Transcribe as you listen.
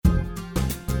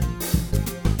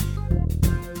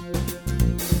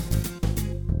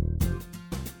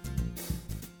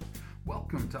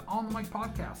On the Mic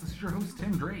podcast. This is your host,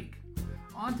 Tim Drake.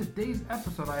 On today's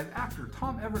episode, I have actor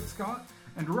Tom Everett Scott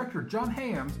and director John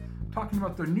Hyams talking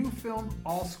about their new film,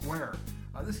 All Square.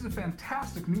 This is a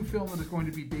fantastic new film that is going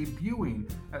to be debuting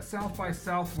at South by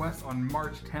Southwest on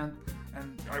March 10th.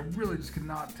 And I really just could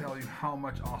not tell you how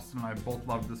much Austin and I both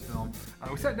loved this film.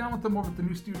 We sat down with them over at the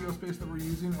new studio space that we're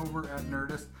using over at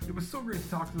Nerdist. It was so great to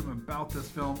talk to them about this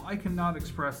film. I cannot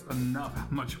express enough how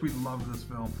much we love this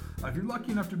film. If you're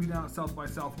lucky enough to be down at South by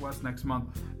Southwest next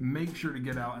month, make sure to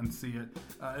get out and see it.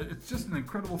 It's just an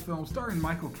incredible film starring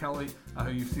Michael Kelly,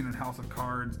 who you've seen in House of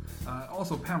Cards.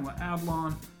 Also Pamela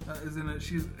Adlon is in it.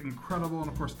 She's incredible.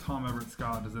 And of course Tom Everett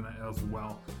Scott is in it as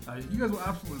well. You guys will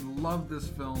absolutely love this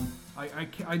film.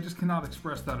 I just cannot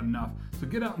express that enough. So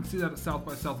get out and see that at South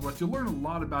by Southwest. You'll learn a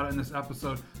lot about it in this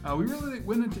episode. We really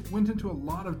went into a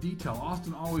lot of detail.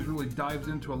 Austin always really dives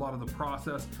into a lot of the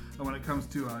process when it comes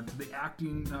to the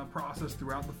acting process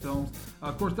throughout the films.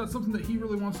 Of course, that's something that he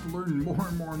really wants to learn more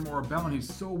and more about, and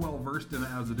he's so well versed in it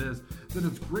as it is that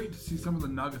it's great to see some of the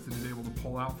nuggets that he's able to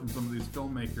pull out from some of these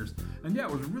filmmakers. And yeah,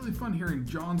 it was really fun hearing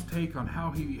John's take on how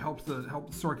he helped the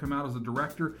story come out as a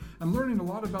director, and learning a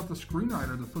lot about the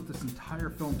screenwriter that put this entire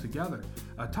film together.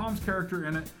 Tom's character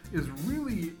in it is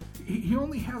really, he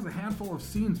only has a handful of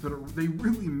scenes, but they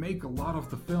really make a lot of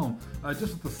the film.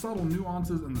 Just with the subtle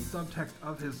nuances and the subtext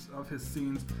of his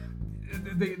scenes.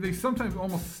 They sometimes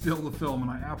almost steal the film,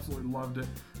 and I absolutely loved it.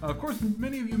 Of course,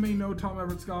 many of you may know Tom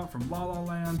Everett Scott from La La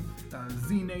Land,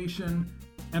 Z Nation,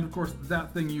 and of course,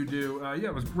 That Thing You Do. Yeah,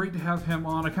 it was great to have him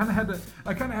on. I kind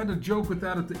of had to joke with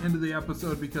that at the end of the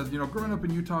episode because, you know, growing up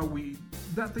in Utah,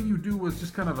 That Thing You Do was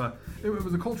just kind of it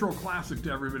was a cultural classic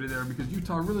to everybody there because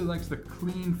Utah really likes the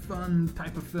clean, fun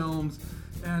type of films.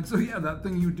 And so yeah, That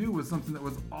Thing You Do was something that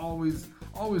was always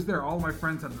there. All of my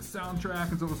friends had the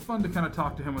soundtrack, and so it was fun to kind of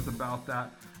talk to him about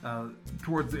that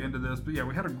towards the end of this. But yeah,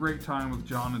 we had a great time with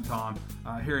John and Tom,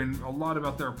 hearing a lot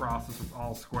about their process with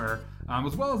All Square,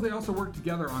 as well as they also worked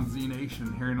together on Z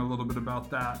Nation, hearing a little bit about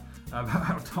that, about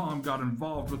how Tom got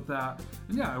involved with that.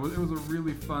 And yeah, it was a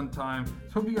really fun time.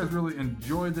 So hope you guys really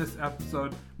enjoyed this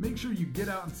episode. Make sure you get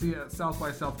out and see it at South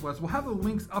by Southwest. We'll have the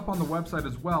links up on the website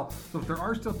as well, so if there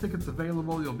are still tickets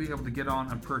available, you'll be able to get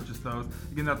on and purchase those.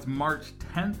 Again, that's March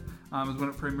 10th. Is when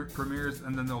it premieres,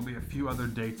 and then there'll be a few other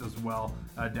dates as well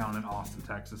down in Austin,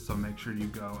 Texas, so make sure you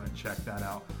go and check that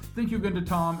out. Thank you again to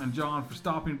Tom and John for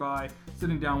stopping by,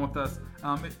 sitting down with us.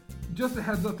 Just a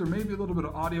heads up, there may be a little bit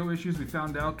of audio issues. We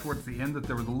found out towards the end that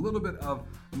there was a little bit of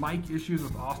mic issues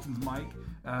with Austin's mic,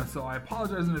 so I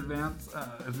apologize in advance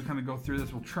as we kind of go through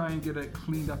this. We'll try and get it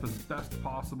cleaned up as best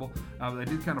possible. But I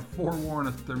did kind of forewarn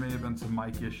us that there may have been some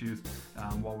mic issues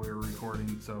while we were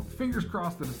recording, so fingers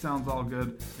crossed that it sounds all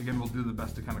good. Again, we'll do the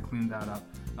best to kind of clean that up.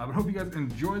 But hope you guys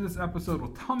enjoy this episode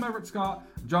with Tom Everett Scott,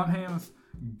 John Hyams.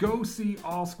 Go see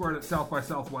All Squared at South by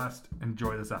Southwest.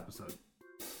 Enjoy this episode.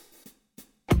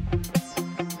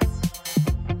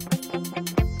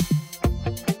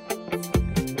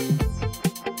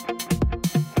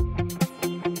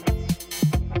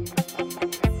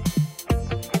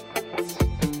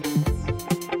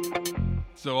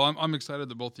 So I'm excited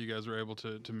that both of you guys were able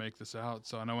to make this out.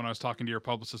 So I know when I was talking to your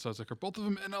publicist, I was like, are both of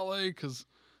them in LA? Because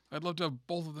I'd love to have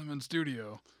both of them in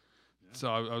studio. Yeah. So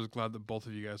I was glad that both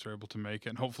of you guys were able to make it.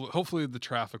 And hopefully the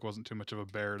traffic wasn't too much of a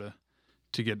bear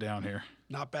to get down here.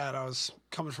 Not bad. I was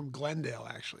coming from Glendale,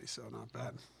 actually, so not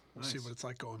bad. We'll see what it's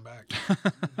like going back.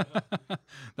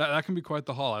 that can be quite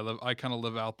the haul. I kind of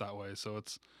live out that way, so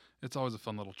it's always a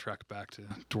fun little trek back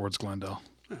towards Glendale.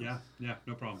 Yeah,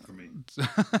 no problem for me.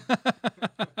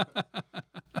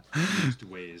 Used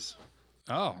ways.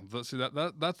 Oh, see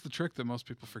that's the trick that most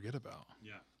people forget about.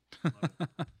 Yeah. Love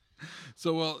it.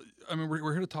 So, well, I mean,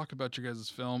 we're here to talk about your guys'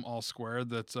 film All Square.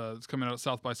 It's coming out at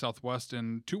South by Southwest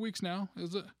in 2 weeks now.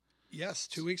 Is it? Yes,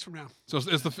 2 weeks from now. So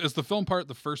is the film part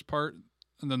the first part,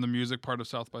 and then the music part of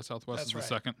South by Southwest That's is the right.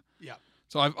 second? Yeah.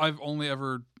 So I've only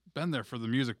ever been there for the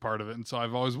music part of it, and so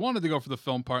I've always wanted to go for the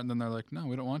film part, and then they're like, no,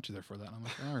 we don't want you there for that. And I'm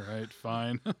like, all right,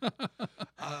 fine.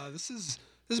 This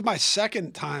is my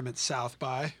second time at South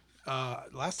by.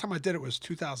 Last time I did it was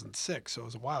 2006, so it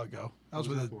was a while ago. That was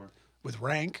with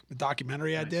Rank, the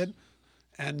documentary I did,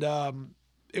 and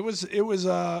it was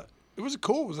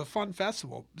cool. It was a fun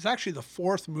festival. It's actually the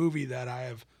fourth movie that I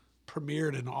have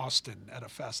premiered in Austin at a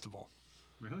festival.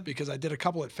 Really? Because I did a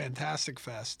couple at Fantastic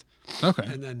Fest. Okay.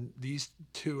 And then these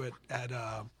two at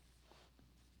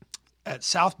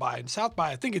South by. And South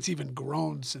by, I think it's even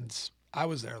grown since I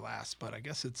was there last, but I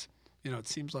guess it's, it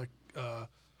seems like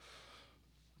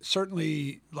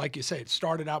certainly, like you say, it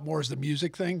started out more as the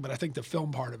music thing, but I think the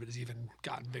film part of it has even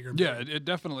gotten bigger. And Yeah, bigger. it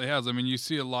definitely has. I mean, you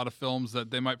see a lot of films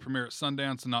that they might premiere at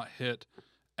Sundance and not hit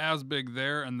as big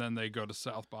there, and then they go to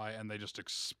South by and they just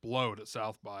explode at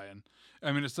South by. And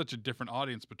I mean, it's such a different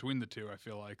audience between the two. I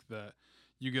feel like that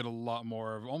you get a lot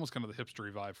more of almost kind of the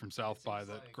hipstery vibe from South by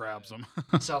that like, grabs them.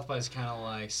 South by is kind of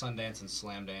like Sundance and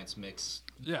Slam Dance mix.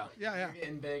 Yeah. You're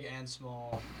getting big and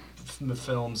small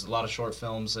films, a lot of short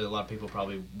films that a lot of people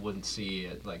probably wouldn't see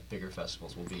at like bigger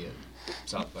festivals will be at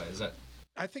South by. Is that?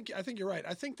 I think you're right.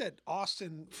 I think that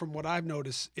Austin, from what I've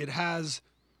noticed, it has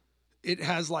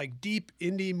like deep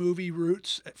indie movie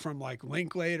roots from like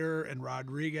Linklater and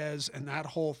Rodriguez and that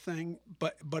whole thing,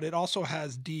 but it also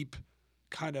has deep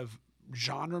kind of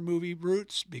genre movie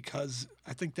roots, because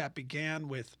I think that began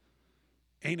with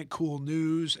Ain't It Cool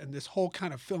News and this whole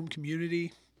kind of film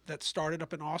community that started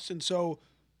up in Austin. So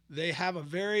they have a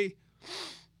great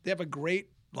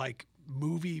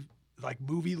movie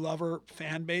lover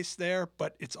fan base there,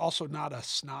 but it's also not a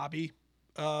snobby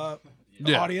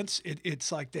audience. It's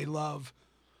like they love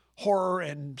horror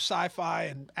and sci-fi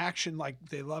and action. Like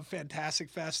they love Fantastic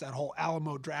Fest, that whole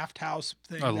Alamo Draft House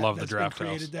thing. I love the that's Draft been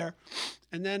created House there.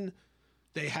 And then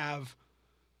they have,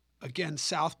 again,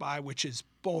 South by, which is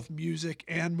both music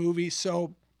and movies.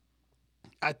 So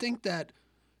I think that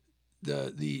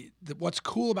the what's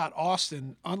cool about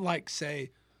Austin, unlike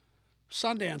say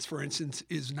Sundance, for instance,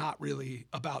 is not really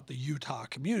about the Utah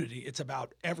community. It's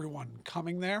about everyone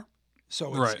coming there.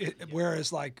 So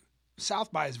whereas like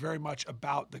South by is very much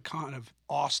about the kind of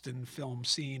Austin film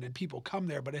scene, and people come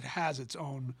there, but it has its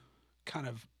own kind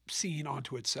of scene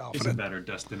onto itself. It's a better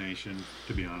destination,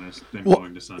 to be honest, than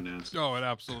going to Sundance. Oh, it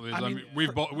absolutely is. I mean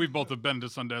we've both have been to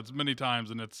Sundance many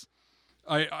times, and it's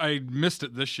I missed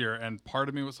it this year, and part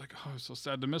of me was like, oh, I was so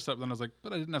sad to miss that. But then I was like,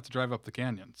 but I didn't have to drive up the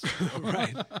canyons.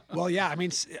 Right. Well, yeah. I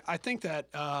mean, I think that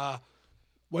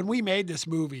when we made this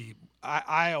movie,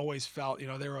 I always felt,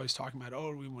 they were always talking about,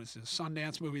 oh, we want this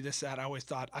Sundance movie, this, that. I always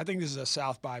thought, I think this is a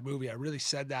South by movie. I really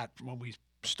said that when we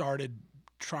started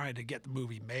trying to get the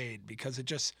movie made, because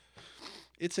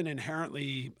it's an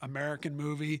inherently American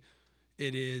movie.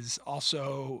 It is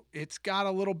also, it's got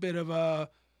a little bit of a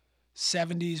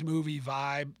 70s movie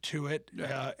vibe to it,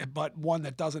 but one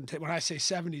that doesn't when I say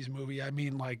 70s movie, I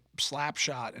mean like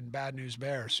Slapshot and Bad News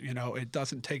Bears. It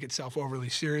doesn't take itself overly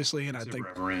seriously, and It's I think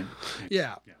irreverent.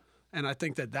 yeah, and I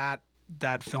think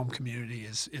that film community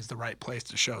is the right place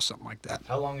to show something like that.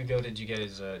 How long ago did you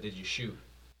guys did you shoot?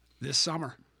 This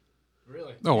summer.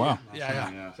 Really? Oh wow.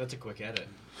 Yeah. That's a quick edit.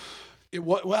 It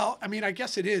was, well, I mean, I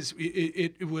guess it is.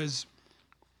 It was.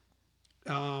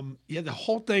 The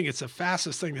whole thing, it's the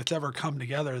fastest thing that's ever come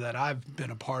together that I've been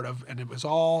a part of. And it was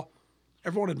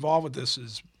everyone involved with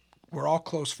this we're all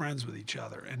close friends with each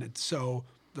other. And it's so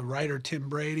the writer, Tim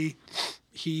Brady,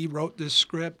 he wrote this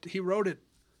script. He wrote it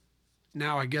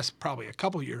now, I guess, probably a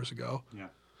couple years ago. Yeah.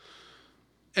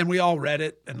 And we all read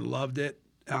it and loved it.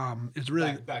 It's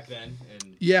really back then.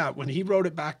 And yeah, when he wrote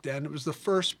it back then, it was the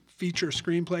first feature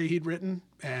screenplay he'd written.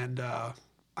 And,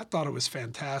 I thought it was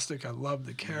fantastic. I loved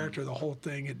the character, the whole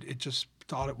thing. It just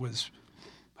thought it was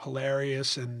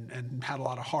hilarious and had a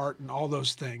lot of heart and all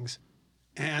those things.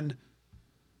 And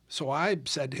so I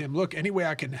said to him, look, any way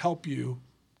I can help you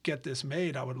get this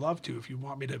made, I would love to. If you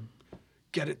want me to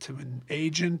get it to an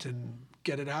agent and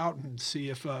get it out and see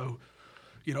if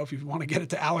if you want to get it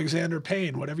to Alexander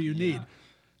Payne, whatever you need.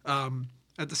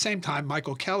 At the same time,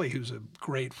 Michael Kelly, who's a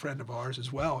great friend of ours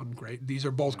as well, and these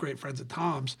are both great friends of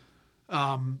Tom's.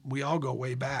 We all go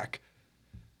way back.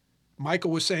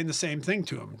 Michael was saying the same thing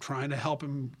to him, trying to help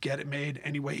him get it made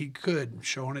any way he could,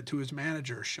 showing it to his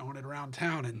manager, showing it around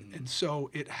town. And so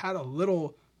it had a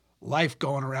little life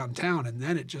going around town. And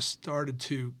then it just started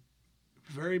to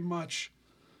very much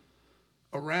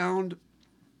around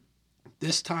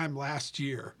this time last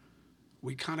year,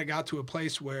 we kind of got to a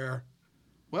place where,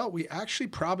 well, we actually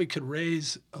probably could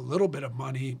raise a little bit of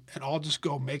money and all just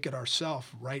go make it ourselves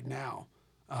right now.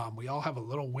 We all have a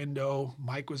little window.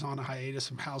 Mike was on a hiatus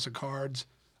from House of Cards.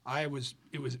 It was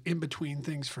in between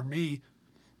things for me.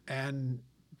 And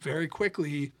very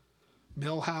quickly,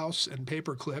 Millhouse and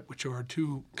Paperclip, which are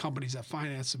two companies that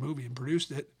financed the movie and produced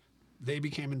it, they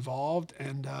became involved.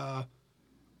 And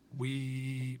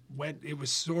it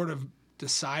was sort of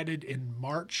decided in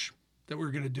March that we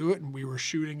were going to do it, and we were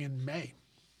shooting in May.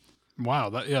 Wow,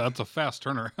 that's a fast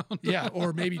turnaround. Yeah,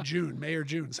 or maybe May or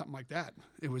June, something like that.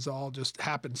 It was all just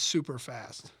happened super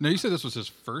fast. Now, you said this was his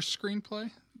first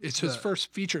screenplay? It's his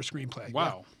first feature screenplay.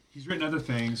 Wow. Yeah. He's written other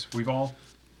things. We've all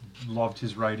loved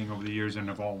his writing over the years and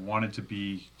have all wanted to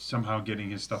be somehow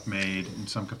getting his stuff made in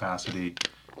some capacity.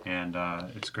 And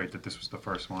it's great that this was the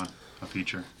first one, a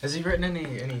feature. Has he written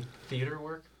any theater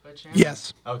work by chance?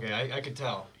 Yes. Okay, I could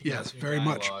tell. Yes, very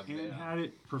much. And had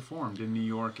it performed in New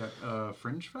York at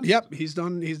Fringe Fest? Yep, he's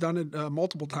done it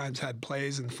multiple times. Had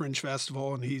plays in Fringe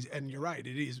Festival, and you're right.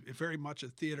 It is very much a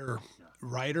theater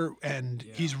writer, and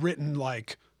he's written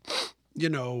like,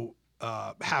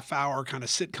 half hour kind of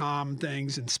sitcom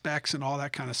things and specs and all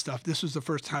that kind of stuff. This was the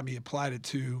first time he applied it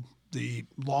to the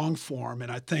long form,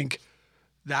 and I think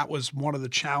that was one of the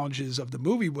challenges of the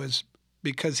movie was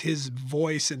because his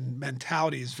voice and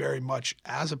mentality is very much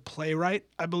as a playwright,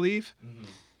 I believe. Mm-hmm.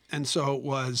 And so it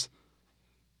was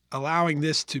allowing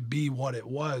this to be what it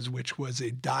was, which was a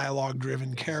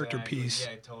dialogue-driven character piece.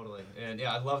 Yeah, totally. And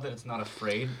I love that it's not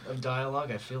afraid of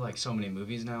dialogue. I feel like so many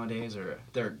movies nowadays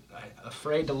they're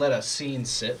afraid to let a scene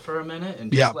sit for a minute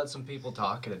and just let some people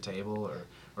talk at a table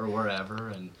or wherever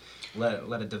and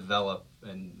let it develop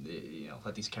and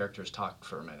let these characters talk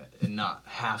for a minute and not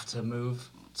have to move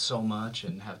so much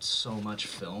and have so much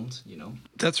filmed.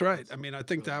 That's right. I mean, I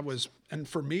think that was, and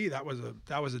for me that was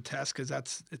a test because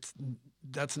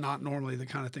that's not normally the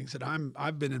kind of things that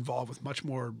I've been involved with. Much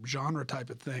more genre type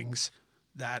of things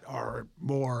that are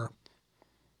more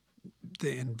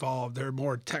they're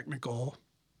more technical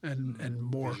and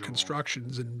more visual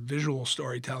constructions and visual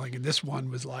storytelling, and this one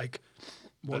was like,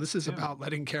 well, this is about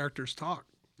letting characters talk.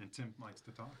 And Tim likes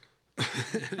to talk.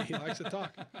 He likes to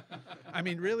talk. I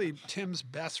mean, really, Tim's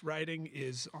best writing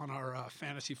is on our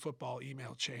fantasy football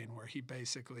email chain, where he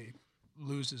basically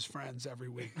loses friends every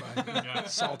week by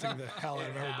insulting the hell out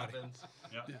of everybody.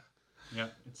 Yeah.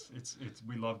 It's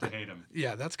we love to hate him.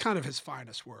 Yeah, that's kind of his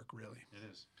finest work, really. It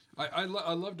is. I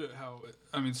loved it how,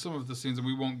 some of the scenes, and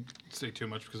we won't say too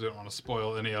much because we don't want to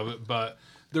spoil any of it, but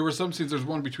there were some scenes, there's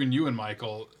one between you and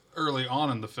Michael early on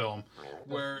in the film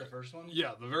where the first one?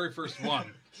 Yeah, the very first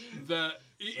one. That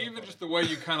even just the way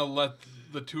you kind of let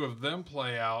the two of them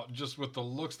play out, just with the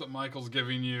looks that Michael's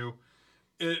giving you,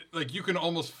 it like you can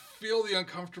almost feel the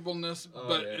uncomfortableness,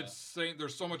 but it's saying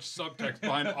there's so much subtext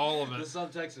behind all of it. The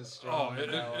subtext is strong.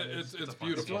 It's beautiful.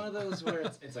 It's one of those where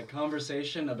it's a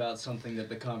conversation about something that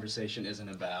the conversation isn't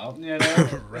about.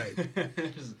 Right.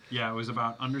 Yeah, it was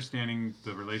about understanding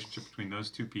the relationship between those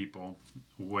two people,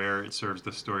 where it serves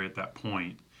the story at that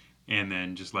point, and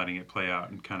then just letting it play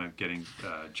out and kind of getting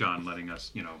John letting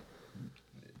us,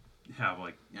 have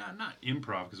not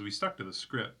improv because we stuck to the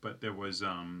script, but there was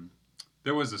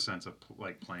a sense of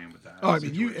playing with that. Oh, I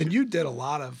mean, you did a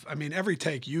lot of. I mean, every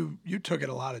take you took it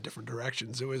a lot of different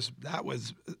directions. That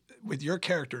was with your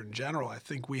character in general. I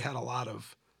think we had a lot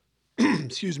of.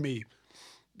 Excuse me.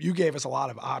 You gave us a lot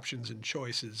of options and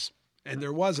choices, and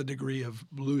there was a degree of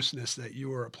looseness that you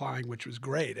were applying, which was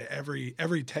great.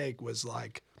 Every take was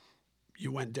like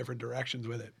you went different directions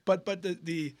with it. But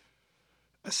the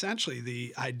essentially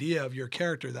the idea of your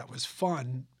character that was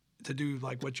fun to do,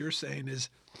 like what you're saying, is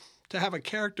to have a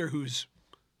character who's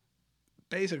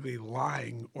basically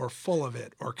lying or full of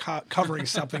it or covering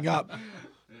something up,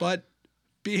 but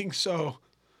being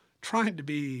trying to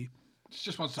be. She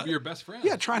just wants to be your best friend.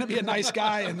 Yeah, trying to be a nice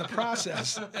guy in the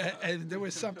process. And there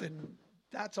was something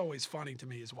that's always funny to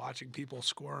me is watching people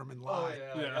squirm and lie.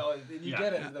 You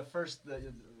get it.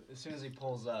 As soon as he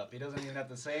pulls up, he doesn't even have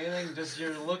to say anything. Just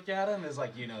your look at him is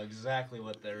like exactly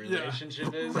what their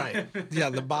relationship is. Right. Yeah,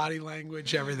 the body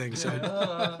language, everything. So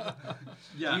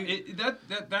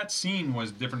that scene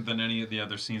was different than any of the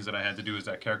other scenes that I had to do as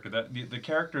that character. That the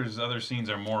character's other scenes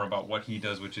are more about what he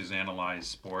does, which is analyze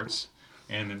sports.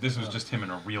 And this was just him in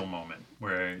a real moment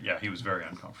where, he was very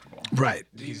uncomfortable. Right.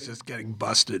 He's just getting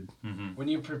busted. Mm-hmm. When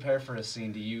you prepare for a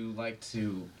scene, do you like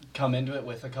to come into it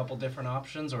with a couple different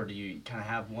options, or do you kind of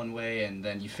have one way and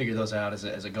then you figure those out as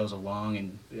it goes along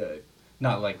and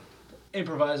not like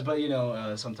improvise, but,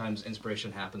 sometimes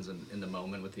inspiration happens in the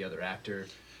moment with the other actor?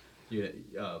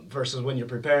 Versus when you're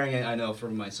preparing it, I know for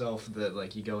myself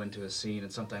that you go into a scene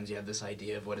and sometimes you have this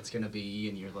idea of what it's going to be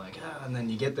and you're like, and then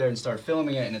you get there and start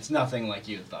filming it and it's nothing like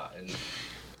you thought. And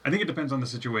I think it depends on the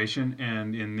situation,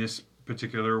 and in this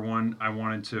particular one, I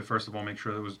wanted to first of all make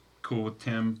sure that it was cool with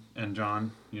Tim and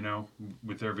John,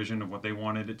 with their vision of what they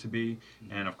wanted it to be.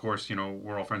 Mm-hmm. And of course,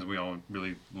 we're all friends. We all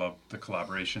really love the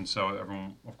collaboration. So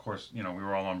everyone, of course, we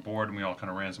were all on board and we all kind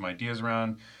of ran some ideas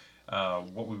around.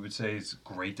 What we would say is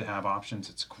great to have options.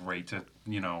 It's great to,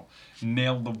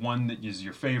 nail the one that is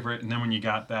your favorite. And then when you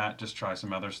got that, just try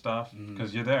some other stuff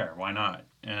because you're there. Why not?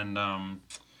 And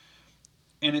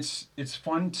it's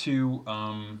fun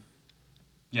to,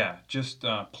 just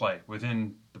play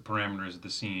within the parameters of the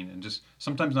scene and just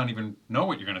sometimes not even know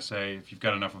what you're going to say if you've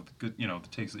got enough of the good, the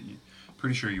takes that you're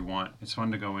pretty sure you want. It's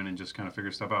fun to go in and just kind of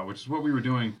figure stuff out, which is what we were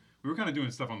doing we were kind of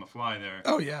doing stuff on the fly there.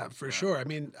 Oh yeah, for sure. I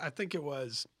mean, I think it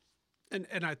was, and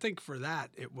I think for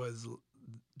that it was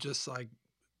just like,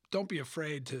 don't be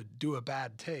afraid to do a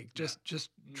bad take. Just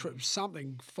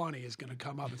something funny is going to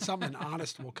come up, and something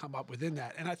honest will come up within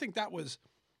that. And I think that was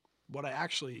what I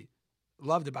actually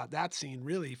loved about that scene.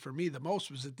 Really, for me, the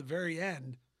most was at the very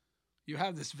end. You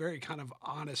have this very kind of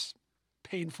honest,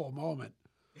 painful moment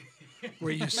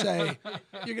where you say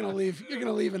you're going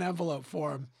to leave an envelope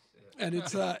for him, and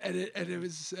it's it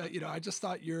was I just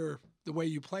thought the way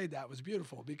you played that was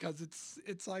beautiful, because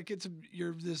it's like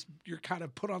you're kind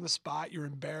of put on the spot, you're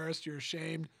embarrassed, you're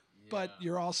ashamed, but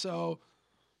you're also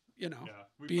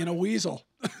being a weasel.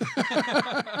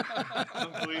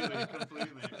 Completely.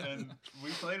 And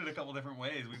we played it a couple different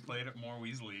ways. We played it more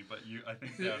weaselly, but I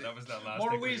think that was that last.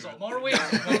 More weasel.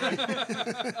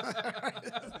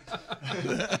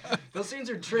 Those scenes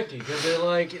are tricky because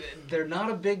they're not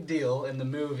a big deal in the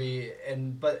movie,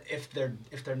 but if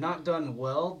they're not done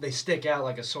well, they stick out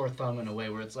like a sore thumb in a way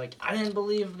where it's like, I didn't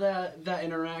believe that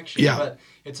interaction. Yeah. But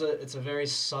it's a very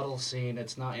subtle scene.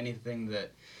 It's not anything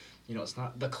that. It's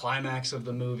not the climax of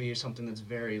the movie or something that's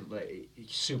very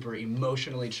super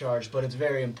emotionally charged, but it's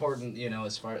very important,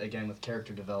 as far, again, with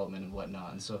character development and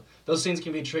whatnot. And so those scenes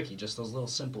can be tricky, just those little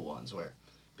simple ones where...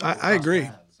 I agree.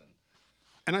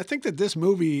 And I think that this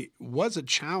movie was a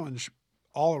challenge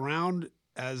all around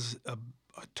as a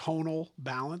tonal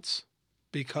balance,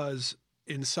 because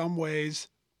in some ways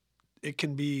it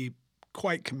can be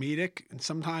quite comedic and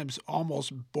sometimes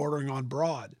almost bordering on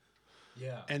broad.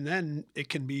 Yeah. And then it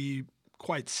can be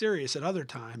quite serious at other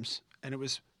times. And it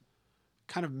was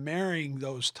kind of marrying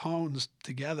those tones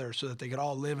together so that they could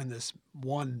all live in this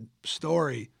one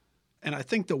story. And I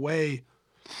think at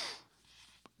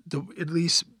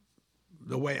least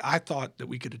the way I thought that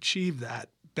we could achieve that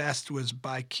best was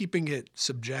by keeping it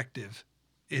subjective,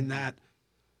 in that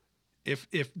if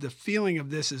the feeling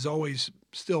of this is always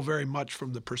still very much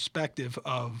from the perspective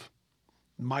of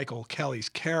Michael Kelly's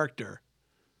character,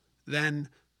 then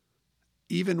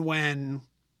even when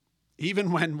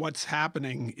what's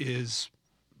happening is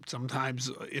sometimes,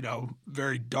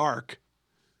 very dark,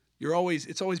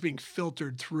 it's always being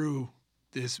filtered through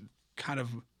this kind of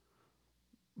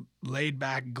laid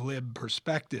back, glib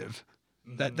perspective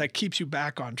that keeps you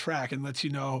back on track and lets you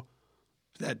know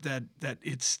that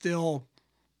it's still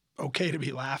okay to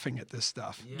be laughing at this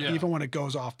stuff, even when it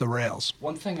goes off the rails.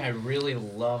 One thing I really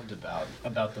loved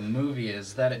about the movie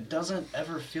is that it doesn't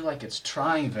ever feel like it's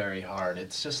trying very hard.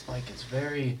 It's just like it's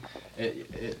very,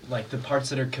 like the parts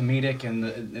that are comedic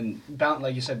and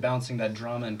like you said, balancing that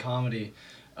drama and comedy,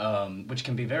 which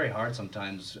can be very hard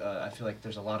sometimes. I feel like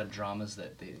there's a lot of dramas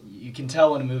that you can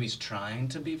tell when a movie's trying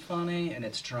to be funny and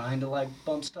it's trying to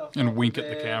bump stuff and up wink a at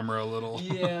the bit. camera a little.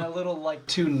 Yeah, a little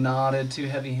too nodded, too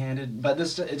heavy-handed. But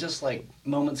this, it's just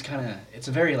moments it's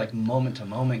a very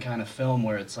moment-to-moment kind of film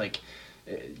where it's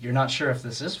you're not sure if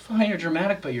this is funny or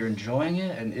dramatic, but you're enjoying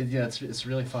it, and it's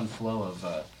really fun flow of.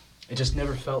 It just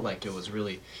never felt like it was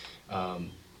really.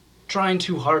 Trying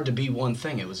too hard to be one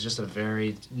thing. It was just a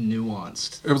very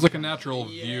nuanced. It was like a natural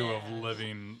view of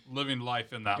living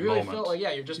life in that you really moment. felt like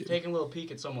you're just taking a little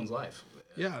peek at someone's life.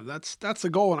 Yeah, that's the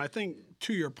goal, and I think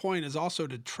to your point is also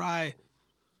to try.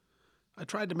 I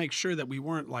tried to make sure that we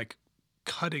weren't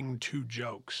cutting to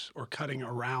jokes or cutting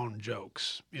around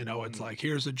jokes. It's like,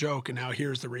 here's a joke and now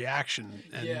here's the reaction,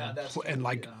 and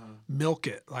milk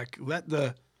it. Let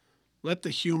the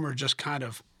humor just kind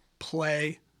of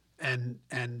play. And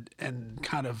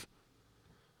kind of,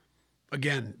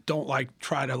 again, don't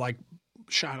try to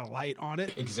shine a light on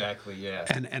it. Exactly, yeah.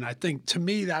 And I think, to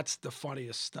me, that's the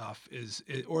funniest stuff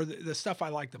or the stuff I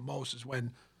like the most is when,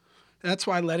 that's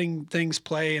why letting things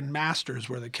play in masters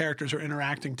where the characters are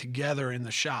interacting together in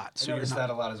the shot. So I noticed that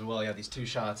a lot as well. Yeah, these two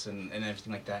shots and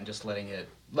everything like that, and just letting it,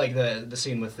 like the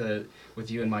scene with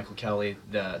you and Michael Kelly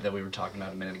that we were talking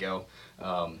about a minute ago.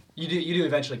 You do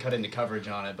eventually cut into coverage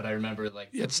on it, but I remember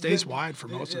it stays wide for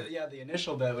most of it. Yeah, the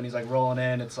initial bit when he's rolling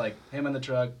in, it's him in the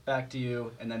truck, back to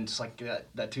you, and then just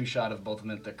that two shot of both of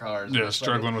them in their cars. Yeah,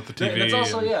 struggling with the TV. It's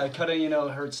also cutting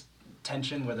hurts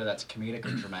tension, whether that's comedic or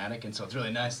dramatic, and so it's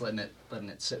really nice letting it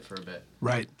sit for a bit.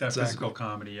 Right. That exactly. physical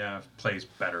comedy, plays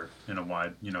better in a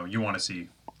wide. You want to see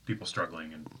people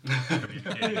struggling and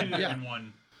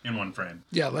in one frame.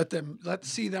 Yeah, let's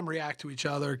see them react to each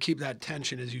other. Keep that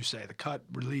tension, as you say. The cut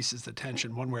releases the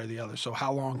tension one way or the other. So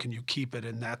how long can you keep it?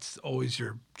 And that's always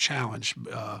your challenge.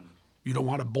 You don't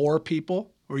want to bore people,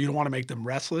 or you don't want to make them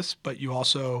restless, but you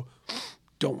also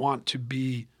don't want to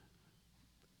be.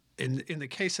 In the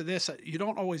case of this, you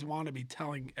don't always want to be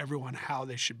telling everyone how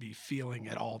they should be feeling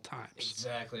at all times.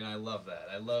 Exactly, and I love that.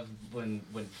 I love when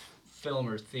film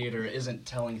or theater isn't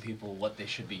telling people what they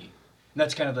should be. And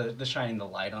that's kind of the shining the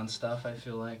light on stuff, I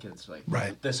feel like. It's like,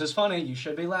 right. This is funny, you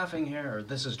should be laughing here, or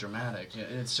this is dramatic.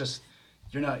 It's just,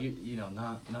 you're not,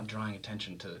 not drawing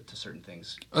attention to certain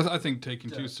things. I think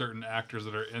taking two certain actors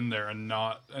that are in there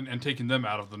and taking them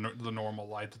out of the normal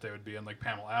light that they would be in, like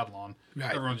Pamela Adlon.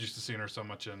 Right. Everyone's used to seeing her so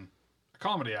much in a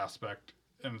comedy aspect,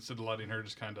 and instead of letting her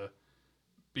just kind of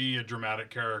be a dramatic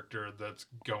character that's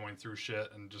going through shit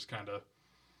and just kind of,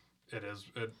 it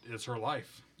is her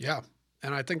life. Yeah.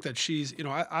 And I think that she's,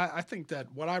 I think that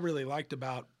what I really liked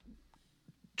about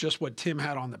just what Tim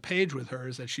had on the page with her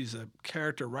is that she's a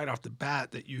character right off the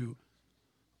bat that you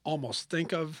almost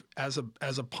think of as a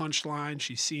punchline.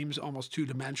 She seems almost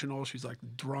two-dimensional. She's like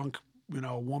drunk,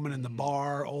 woman in the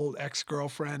bar, old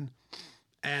ex-girlfriend.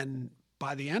 And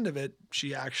by the end of it,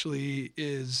 she actually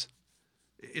is,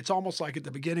 it's almost like at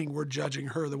the beginning we're judging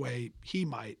her the way he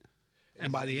might.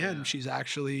 And by the end, she's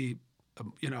actually,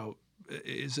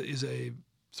 is a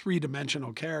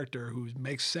three-dimensional character who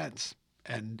makes sense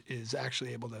and is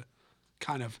actually able to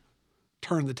kind of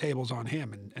turn the tables on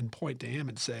him and point to him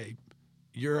and say,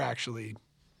 you're actually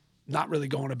not really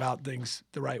going about things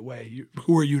the right way.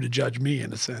 Who are you to judge me,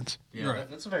 in a sense? Yeah, right.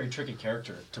 That's a very tricky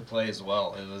character to play as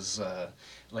well. It was,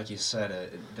 like you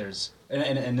said, there's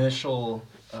an initial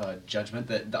judgment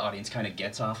that the audience kind of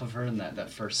gets off of her in that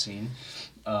first scene.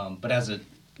 But as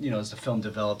as the film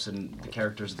develops and the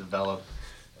characters develop,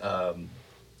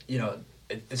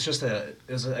 it's just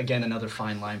again another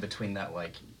fine line between that,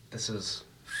 like, this is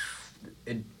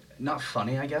not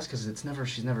funny, I guess, because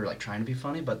she's never like trying to be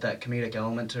funny, but that comedic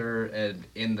element to her and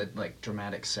in the like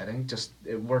dramatic setting, just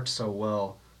it worked so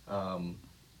well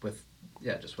with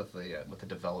the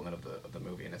development of the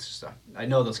movie. And it's just I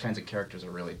know those kinds of characters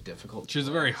are really difficult. She's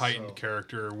a very heightened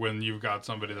character when you've got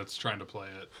somebody that's trying to play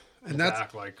it. And that's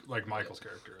act like Michael's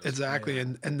character is. Exactly.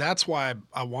 Yeah. And that's why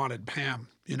I wanted Pam,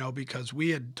 because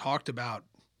we had talked about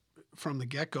from the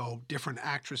get-go different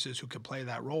actresses who could play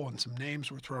that role, and some names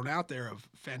were thrown out there of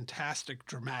fantastic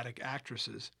dramatic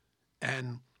actresses.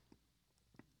 And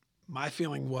my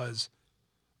feeling was,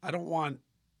 I don't want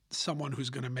someone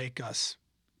who's going to make us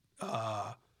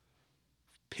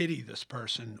pity this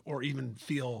person or even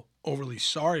feel overly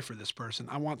sorry for this person.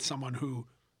 I want someone who,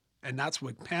 and that's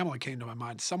what Pamela came to my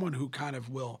mind, someone who kind of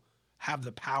will have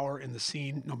the power in the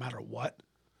scene no matter what,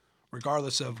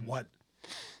 regardless of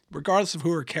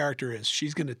who her character is.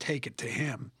 She's going to take it to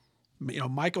him.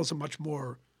 Michael's a much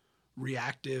more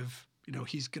reactive,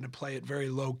 he's going to play it very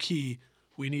low key.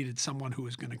 We needed someone who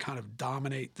was going to kind of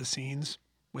dominate the scenes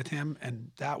with him.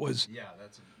 And that was,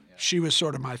 she was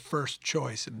sort of my first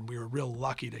choice, and we were real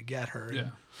lucky to get her. Yeah.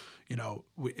 And,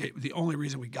 the only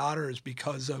reason we got her is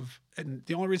because of, and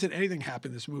the only reason anything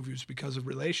happened in this movie was because of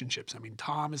relationships. I mean,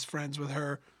 Tom is friends with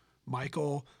her.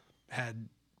 Michael had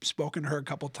spoken to her a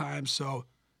couple times. So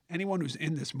anyone who's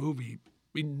in this movie,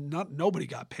 nobody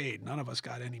got paid. None of us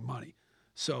got any money.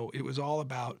 So it was all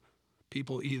about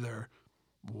people either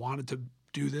wanted to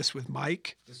do this with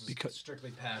Mike. This was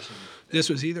strictly passion. This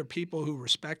was either people who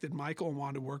respected Michael and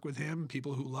wanted to work with him,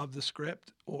 people who loved the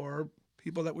script, or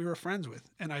people that we were friends with.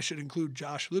 And I should include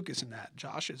Josh Lucas in that.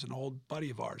 Josh is an old buddy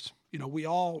of ours. We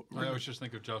all... I always just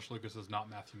think of Josh Lucas as not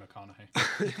Matthew McConaughey.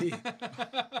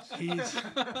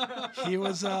 he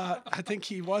was, I think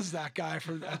he was that guy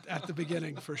at the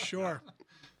beginning for sure.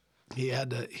 He had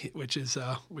to, which is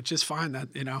fine. That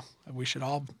we should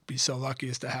all be so lucky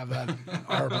as to have that.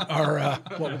 Our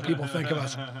what will people think of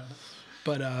us?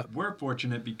 But we're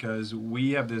fortunate because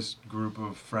we have this group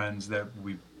of friends that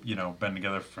we've been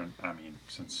together for a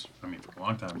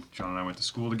long time. John and I went to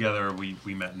school together.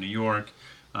 We met in New York,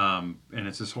 and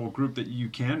it's this whole group that you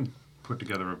can put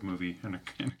together a movie and a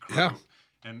crew. Yeah.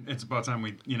 And it's about time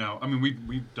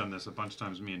we've done this a bunch of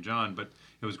times, me and John, but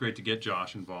it was great to get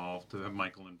Josh involved, to have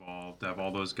Michael involved, to have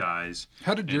all those guys.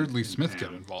 How did Yeardley Smith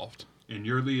get involved? And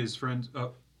Yeardley is friends.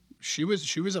 She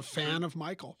was a fan of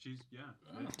Michael.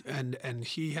 And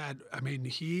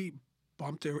he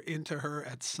bumped into her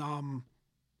at some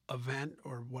event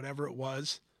or whatever it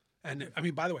was. And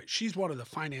by the way, she's one of the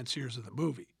financiers of the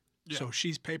movie. Yeah. So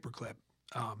she's paperclip,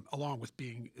 along with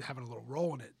having a little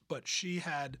role in it. But she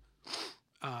had...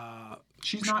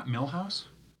 she's not Milhouse?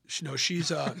 No,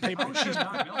 she's paper. She's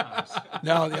not Milhouse.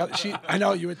 No, I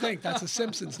know, you would think that's a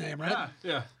Simpsons name, right?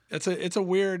 Yeah. It's a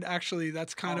weird, actually,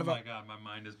 that's kind of Oh my God, my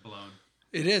mind is blown.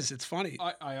 It is. It's funny.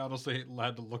 I honestly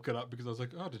had to look it up because I was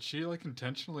like, oh, did she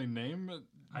intentionally name it?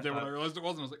 Then when I realized it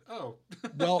wasn't, I was like, oh.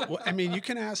 Well, you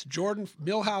can ask Jordan.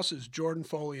 Milhouse is Jordan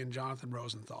Foley and Jonathan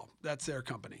Rosenthal. That's their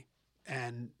company.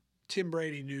 And Tim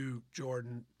Brady knew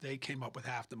Jordan. They came up with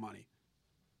half the money.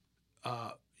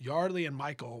 Yardley and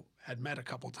Michael had met a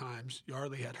couple times.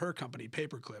 Yardley had her company,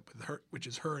 Paperclip, which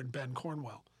is her and Ben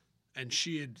Cornwell. And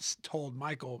she had told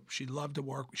Michael she'd love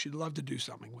to do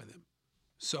something with him.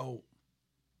 So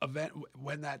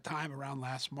when that time around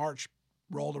last March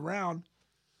rolled around,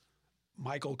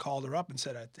 Michael called her up and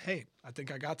said, hey, I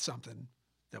think I got something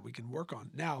that we can work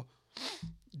on. Now,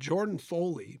 Jordan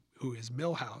Foley, who is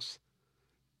Millhouse,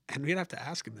 and we'd have to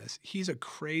ask him this, he's a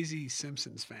crazy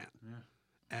Simpsons fan. Yeah.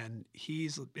 And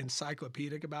he's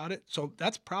encyclopedic about it. So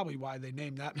that's probably why they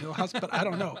named that Millhouse, but I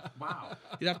don't know. Wow.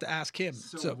 You'd have to ask him.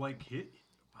 So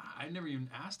I never even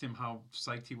asked him how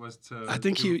psyched he was to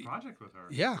do a project with her.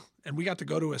 Yeah. And we got to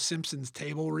go to a Simpsons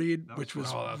table read, which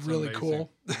was really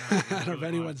cool. Yeah, I don't know if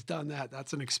anyone's done that.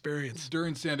 That's an experience.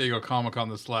 During San Diego Comic-Con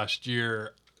this last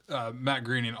year, Matt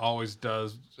Groening always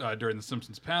does, during the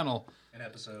Simpsons panel, An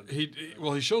episode. He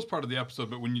shows part of the episode,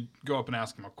 but when you go up and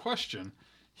ask him a question,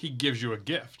 he gives you a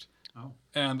gift. Oh.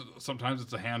 And sometimes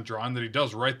it's a hand drawing that he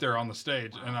does right there on the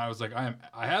stage. Wow. And I was like, I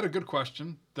had a good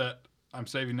question that I'm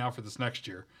saving now for this next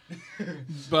year.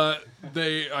 But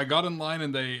I got in line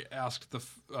and they asked the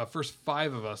first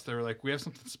 5 of us, they were like, we have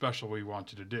something special we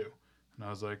want you to do. And I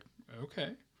was like,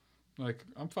 okay. Like,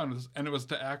 I'm fine with this. And it was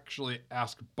to actually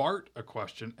ask Bart a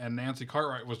question. And Nancy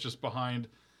Cartwright was just behind,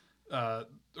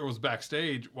 was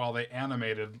backstage while they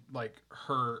animated like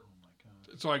her.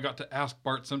 So I got to ask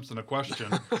Bart Simpson a question.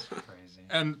 That's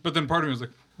crazy. But then part of me was like,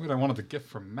 wait, I wanted the gift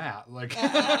from Matt. Like,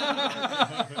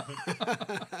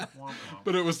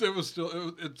 but it was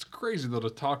still, it's crazy though to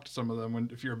talk to some of them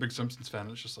if you're a big Simpsons fan,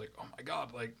 it's just like, oh my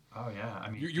God, like, oh yeah, I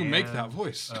mean, you make that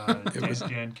voice.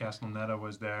 Dan Castellaneta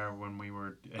was there when we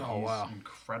were, and he's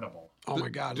incredible. Oh my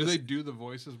God. Do they do the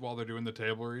voices while they're doing the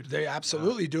table read? They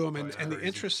absolutely do them. And the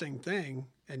interesting thing,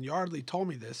 and Yardley told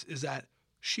me this, is that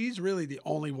she's really the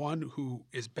only one who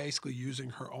is basically using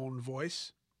her own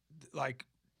voice. Like,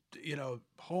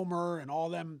 Homer and all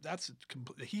them,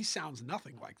 he sounds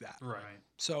nothing like that. Right.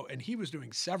 So, and he was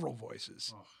doing several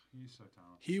voices. Oh, he's so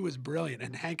talented. He was brilliant.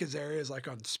 And Hank Azaria is like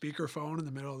on speakerphone in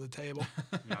the middle of the table.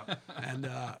 Yeah.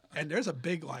 And there's a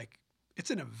big,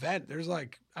 it's an event. There's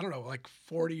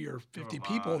 40 or 50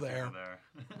 people there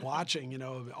watching,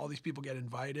 all these people get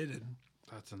invited, and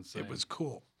that's insane. It was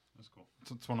cool. That's cool.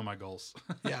 It's one of my goals.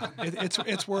 Yeah,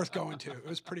 it's worth going to. It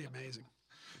was pretty amazing.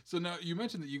 So now you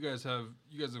mentioned that you guys have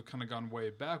kind of gone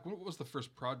way back. What was the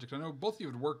first project? I know both of you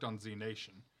had worked on Z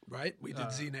Nation. Right, we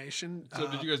did Z Nation. So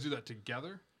did you guys do that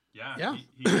together? Yeah.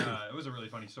 It was a really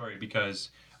funny story because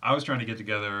I was trying to get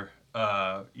together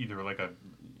either like a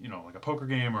poker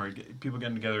game or people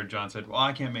getting together. John said, well,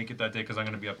 I can't make it that day because I'm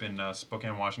going to be up in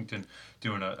Spokane, Washington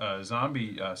doing a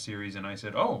zombie series. And I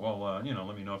said, oh, well, let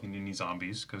me know if you need any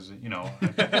zombies because,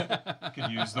 I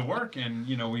could use the work. And,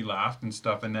 we laughed and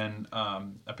stuff. And then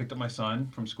I picked up my son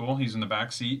from school. He's in the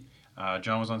back seat.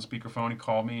 John was on speakerphone. He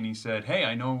called me and he said, hey,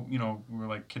 I know, we were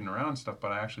like kidding around and stuff,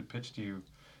 but I actually pitched you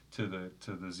to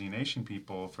the Z Nation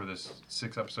people for this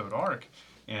 6-episode arc.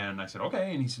 And I said,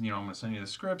 okay. And he said, I'm going to send you the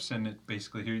scripts. And it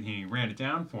basically, he ran it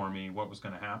down for me, what was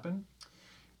going to happen.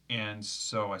 And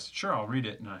so I said, sure, I'll read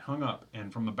it. And I hung up.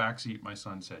 And from the backseat, my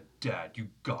son said, Dad, you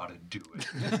got to do it.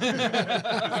 Because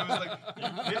it was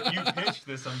like, you pitched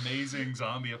this amazing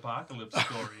zombie apocalypse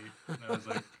story. And I was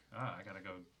like, I got to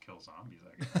go kill zombies,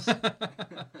 I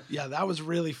guess. Yeah, that was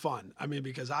really fun. I mean,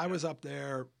 because I was up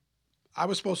there, I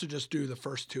was supposed to just do the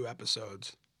first 2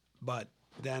 episodes. But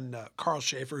then Carl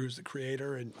Schaefer, who's the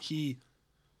creator, and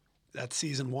that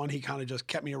season 1, he kind of just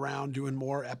kept me around doing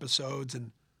more episodes,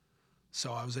 and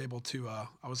so I was able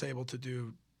to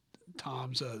do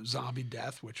Tom's zombie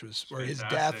death, which was where his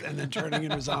death and then turning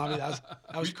into a zombie. That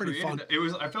was pretty fun. It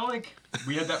was. I felt like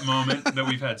we had that moment that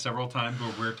we've had several times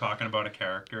where we're talking about a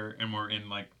character and we're in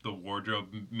like the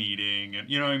wardrobe meeting, and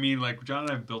you know what I mean. Like John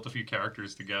and I built a few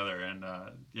characters together, and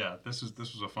this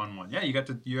was a fun one. Yeah, you got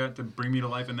to bring me to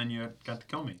life, and then you got to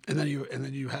kill me. And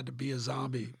then you had to be a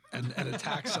zombie and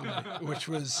attack somebody, which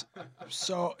was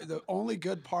so. The only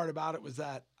good part about it was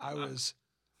that I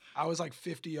was like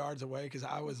 50 yards away because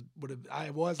I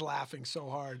was laughing so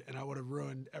hard and I would have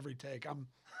ruined every take.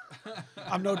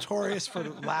 I'm notorious for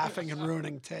laughing and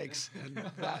ruining takes,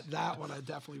 and that one I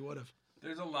definitely would have.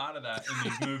 There's a lot of that in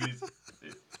these movies.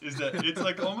 Is that it's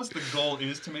like almost the goal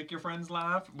is to make your friends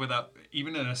laugh without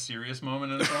even in a serious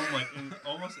moment in a film. Like in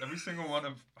almost every single one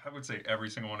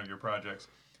of your projects,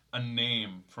 a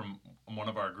name from one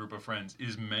of our group of friends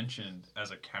is mentioned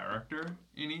as a character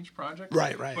in each project.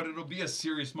 Right. But it'll be a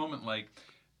serious moment. Like,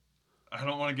 I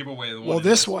don't want to give away the one. Well,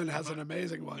 this one has an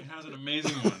amazing one. It has an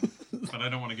amazing one, but I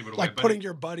don't want to give it away. Like putting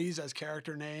your buddies as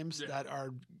character names that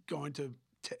are going to,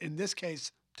 in this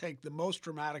case, take the most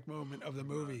dramatic moment of the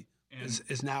movie And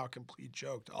is now a complete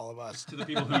joke to all of us. to the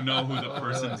people who know who the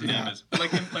person's name is.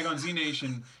 Like on Z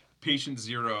Nation, Patient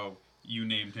Zero, you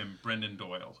named him Brendan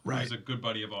Doyle, who's Right. a good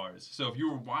buddy of ours. So if you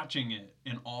were watching it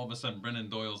and all of a sudden Brendan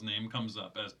Doyle's name comes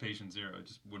up as Patient Zero, it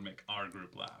just would make our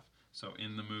group laugh. So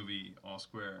in the movie All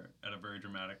Square, at a very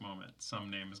dramatic moment, some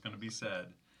name is going to be said,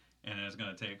 and it's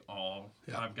going to take all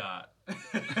I've got.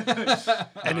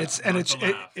 And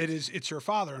it's your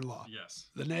father-in-law. Yes.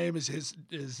 The name is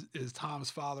Tom's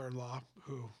father-in-law,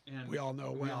 who And we all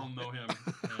know We well. all know him.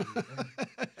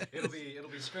 And It'll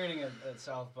be screening at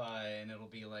South by, and it'll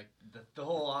be like the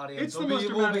whole audience It's the will most be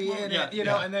dramatic in moment. it, Yeah,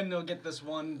 know, yeah. and then they'll get this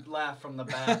one laugh from the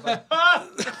back, like, ah!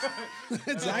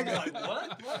 Exactly. Like,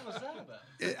 what was that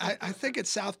about? I think at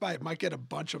South by it might get a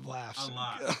bunch of laughs. A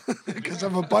lot. Because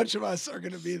of a bunch of us are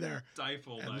going to be there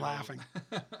stifled. and I laughing.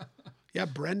 Yeah,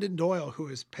 Brendan Doyle, who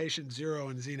is Patient Zero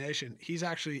in Z Nation, he's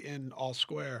actually in All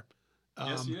Square.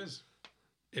 Yes, he is.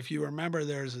 If you remember,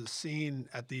 there's a scene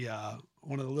at the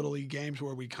one of the Little League games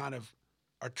where we kind of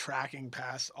are tracking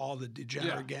past all the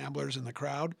degenerate gamblers in the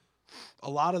crowd. A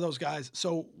lot of those guys.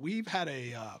 So we've had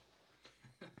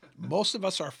most of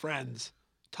us are friends,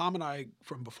 Tom and I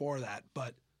from before that,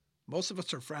 but most of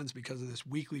us are friends because of this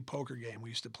weekly poker game we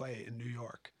used to play in New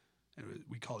York. And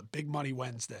we call it Big Money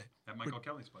Wednesday. At Michael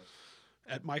Kelly's place.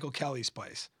 At Michael Kelly's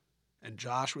place. And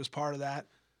Josh was part of that.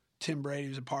 Tim Brady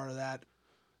was a part of that.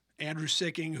 Andrew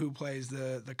Sicking, who plays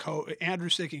Andrew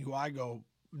Sicking, who I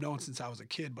known since I was a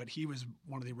kid, but he was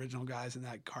one of the original guys in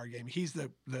that card game. He's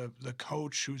the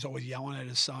coach who's always yelling at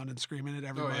his son and screaming at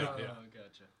everybody. yeah. Oh,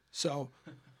 gotcha. So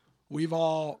we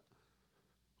all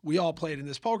played in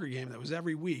this poker game that was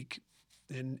every week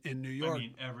in New York.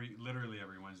 I mean, literally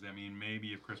every Wednesday. I mean, maybe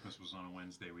if Christmas was on a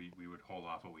Wednesday, we would hold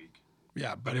off a week.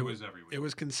 Yeah, But it was every week. It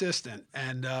was consistent.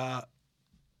 And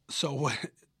so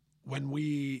when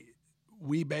we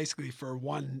basically, for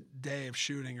one day of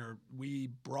shooting, we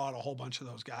brought a whole bunch of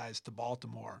those guys to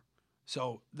Baltimore.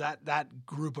 So that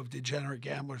group of degenerate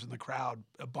gamblers in the crowd,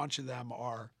 a bunch of them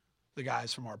are the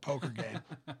guys from our poker game.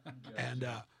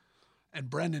 And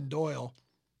Brendan Doyle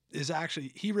is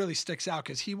actually, he really sticks out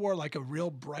because he wore like a real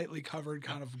brightly covered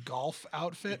kind of golf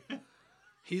outfit.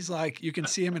 He's like, you can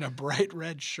see him in a bright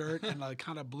red shirt and a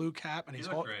kind of blue cap, and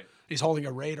he's holding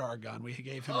a radar gun. We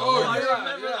gave him. Oh, I yeah,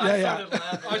 remember yeah.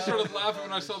 that. I started laughing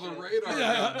when I saw the radar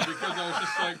gun because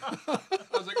I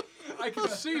was like, I can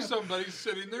see somebody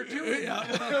sitting there too.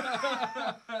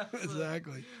 Yeah.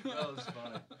 Exactly. That was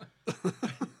funny.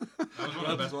 That was one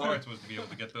of the best parts, was to be able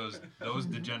to get those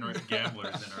degenerate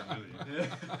gamblers in our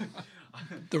movie.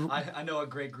 I know a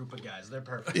great group of guys. They're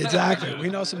perfect. Exactly. We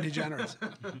know some degenerates.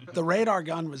 The radar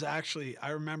gun was actually,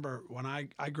 I remember when I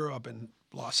grew up in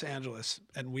Los Angeles,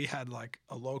 and we had like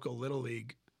a local Little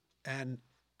League, and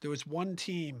there was one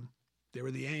team, they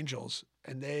were the Angels,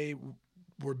 and they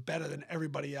were better than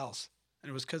everybody else. And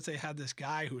it was because they had this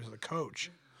guy who was the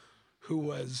coach who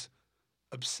was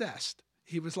obsessed.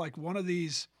 He was like one of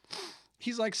these,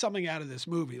 he's like something out of this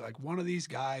movie, like one of these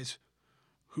guys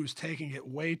who's taking it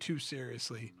way too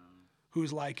seriously,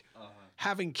 who's like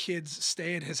having kids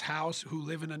stay at his house who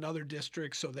live in another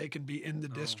district so they can be in the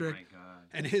district. Oh my God.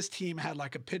 And his team had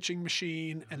like a pitching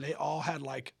machine, and they all had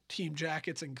like team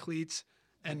jackets and cleats,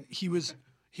 and he was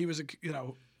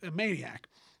a maniac.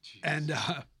 Jeez. And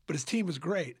but his team was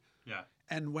great. Yeah.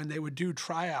 And when they would do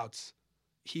tryouts,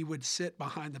 he would sit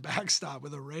behind the backstop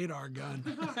with a radar gun.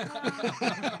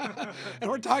 And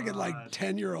we're talking like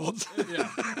 10-year-olds. Yeah.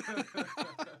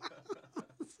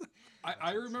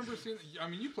 I remember seeing, I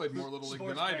mean, you played more Little League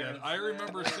Sports than I did. parents. I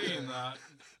remember seeing that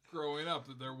growing up,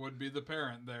 that there would be the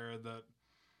parent there that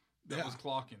was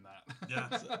clocking that. Yeah.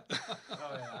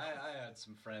 Oh yeah, I had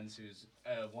some friends who's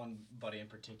one buddy in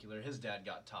particular. His dad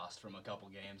got tossed from a couple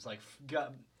games, like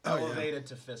got elevated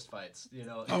to fist fights. You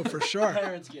know. Oh, for sure.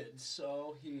 Parents get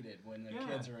so heated when their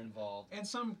kids are involved. And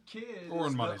some kid Or when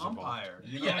is money's the umpire.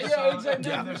 involved. You know, Yeah, so exactly.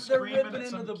 they're They're screaming ripping at into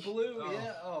some the kid. blue. Oh.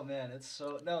 Yeah. Oh man,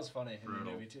 that was funny in the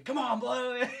Brutal. movie too. Come on,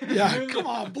 Blue. Yeah, come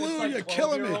on, Blue, It's like you're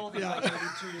killing me. 12-year-old, he's Yeah. like maybe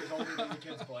 2 years older than the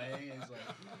kid's playing. And he's like,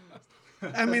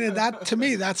 I mean, and that to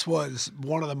me, that was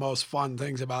one of the most fun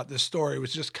things about this story,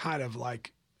 was just kind of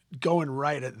like going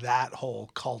right at that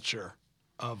whole culture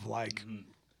of like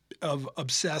of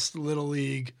obsessed Little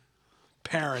League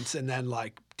parents, and then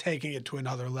like taking it to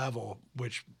another level,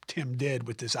 which Tim did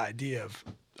with this idea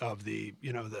of the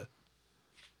the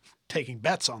taking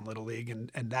bets on Little League,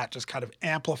 and that just kind of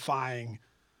amplifying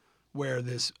where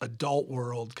this adult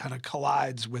world kind of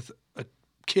collides with a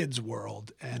kid's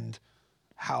world, and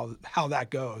how that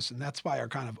goes. And that's why our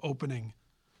kind of opening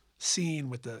scene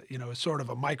with the, is sort of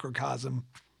a microcosm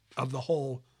of the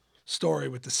whole story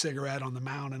with the cigarette on the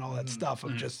mound and all that stuff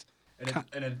of just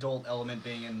An adult element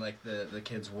being in like the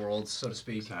kids' world, so to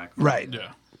speak. Exactly. Right.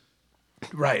 Yeah.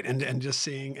 Right. And just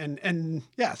seeing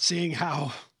seeing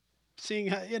how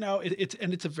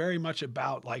it's a very much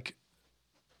about like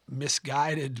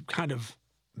misguided kind of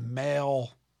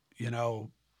male,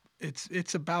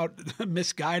 it's about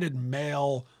misguided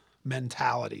male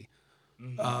mentality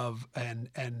of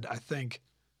and I think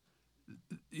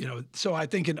so I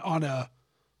think on a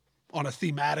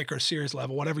thematic or serious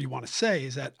level, whatever you want to say,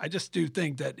 is that I just do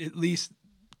think that at least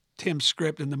Tim's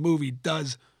script in the movie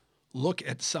does look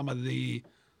at some of these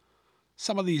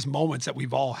moments that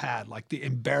we've all had, like the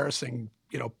embarrassing,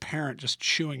 parent just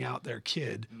chewing out their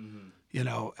kid,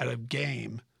 at a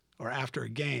game or after a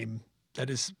game that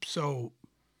is so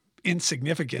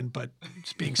insignificant, but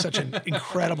just being such an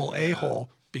incredible a-hole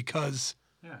because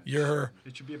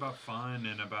it should be about fun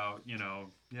and about,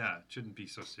 it shouldn't be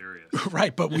so serious.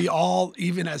 Right. But we all,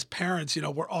 even as parents,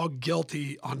 we're all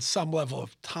guilty on some level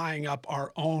of tying up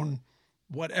our own,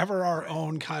 whatever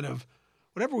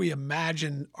we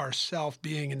imagine ourselves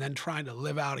being and then trying to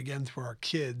live out again through our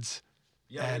kids.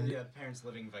 Yeah, parents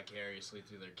living vicariously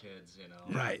through their kids,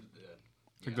 Right.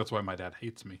 I think that's why my dad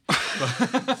hates me.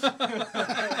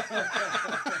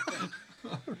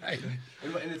 Right.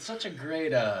 And it's such a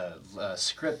great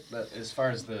script as far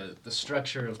as the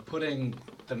structure of putting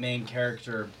the main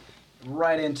character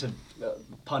right into,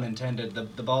 pun intended,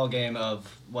 the ball game of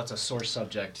what's a sore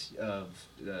subject of,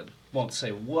 won't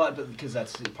say what, but because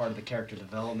that's part of the character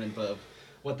development, but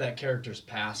what that character's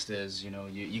past is,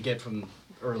 you get from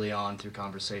early on through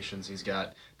conversations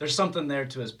there's something there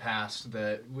to his past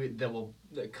that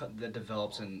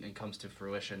develops and comes to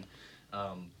fruition.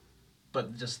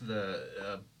 But just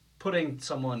the putting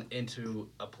someone into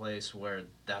a place where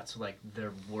that's like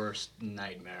their worst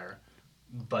nightmare,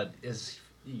 but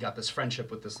you got this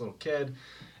friendship with this little kid,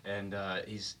 and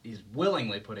he's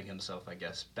willingly putting himself, I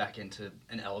guess, back into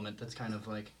an element that's kind of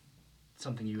like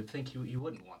something you would think he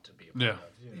wouldn't want to be a part of.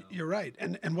 You're right.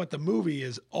 And what the movie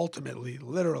is ultimately,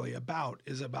 literally about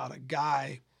is about a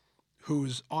guy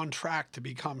who's on track to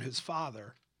become his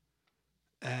father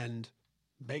and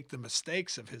make the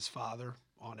mistakes of his father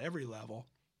on every level.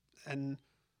 And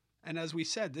as we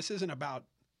said, this isn't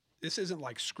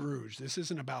like Scrooge. This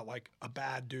isn't about like a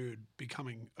bad dude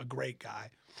becoming a great guy.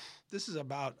 This is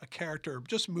about a character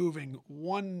just moving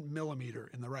 1 millimeter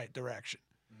in the right direction.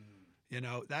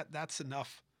 That's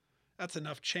enough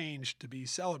change to be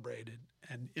celebrated.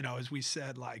 And, as we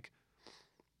said, like,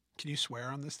 can you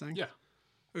swear on this thing? Yeah.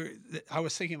 I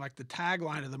was thinking like the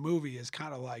tagline of the movie is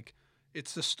kind of like,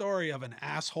 it's the story of an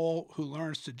asshole who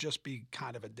learns to just be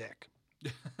kind of a dick,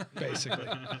 basically.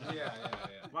 Yeah.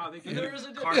 Wow, they gave There is a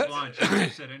you difference. carte blanche. You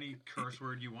said any curse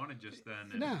word you wanted just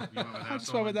then. And No, you went with I just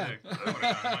asshole went with and that. dick. I would've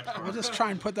gone much farther. We'll just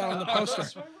try and put that on the poster.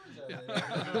 Filler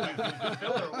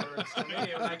words to me,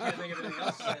 and I can't think of anything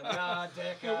else to say. Nah,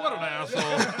 dick. What an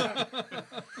asshole.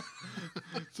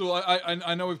 So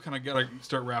I know we've kind of got to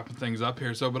start wrapping things up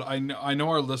here. But I know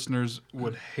our listeners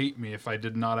would hate me if I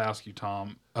did not ask you,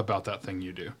 Tom, about that thing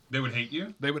you do. They would hate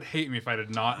you? They would hate me if I did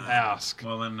not ask.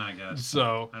 Well, then I guess.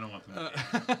 So I don't want them to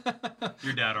hate you.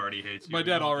 Your dad already hates you. my You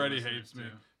dad don't want already the listeners hates me. to.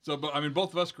 So, but I mean,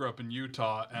 both of us grew up in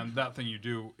Utah, and that thing you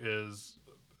do is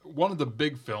one of the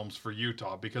big films for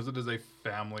Utah because it is a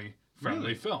family-friendly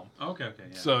Really? film. Okay,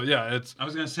 yeah. So yeah, it's I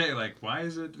was gonna say, like, why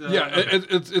is it? okay.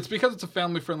 It's because it's a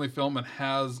family-friendly film and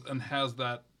has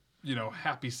that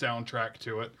happy soundtrack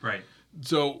to it. Right.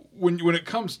 So when it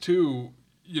comes to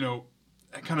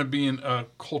kind of being a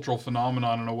cultural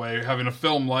phenomenon in a way, having a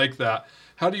film like that,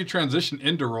 how do you transition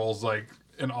into roles like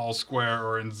in All Square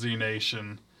or in Z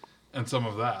Nation and some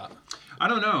of that? I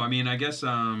don't know. I mean, I guess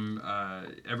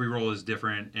every role is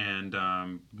different, and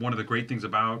one of the great things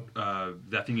about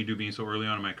that thing you do being so early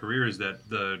on in my career is that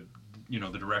the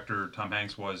director Tom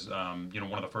Hanks was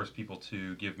one of the first people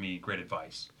to give me great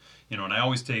advice. And I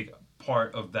always take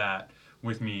part of that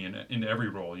with me in every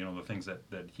role. The things that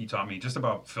he taught me just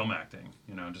about film acting.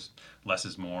 Just less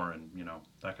is more, and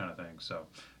that kind of thing. So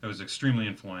it was extremely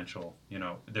influential.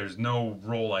 There's no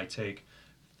role I take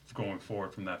going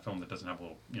forward from that film that doesn't have a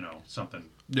little, something,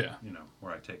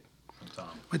 where I take from Tom.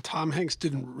 But Tom Hanks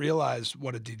didn't realize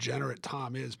what a degenerate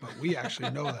Tom is, but we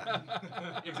actually know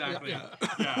that. Exactly.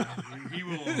 Yeah. He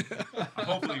will,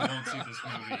 hopefully won't see this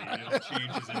movie. It'll change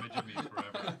his image of me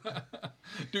forever.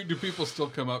 Do people still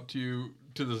come up to you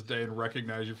to this day and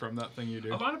recognize you from that thing you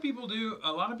do? A lot of people do.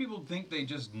 A lot of people think they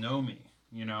just know me.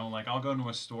 Like I'll go into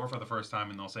a store for the first time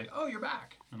and they'll say, "Oh, you're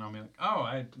back," and I'll be like, "Oh,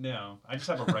 I just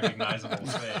have a recognizable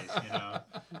face."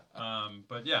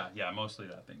 But yeah, mostly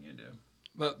that thing you do.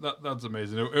 That's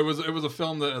amazing. It was a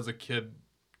film that as a kid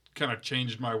kind of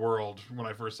changed my world when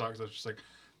I first saw it. 'Cause I was just like,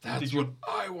 that's what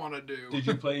I want to do. Did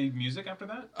you play music after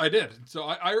that? I did. So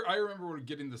I remember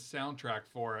getting the soundtrack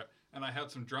for it, and I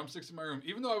had some drumsticks in my room,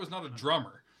 even though I was not a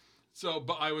drummer. So,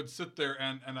 but I would sit there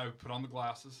and I would put on the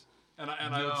glasses, and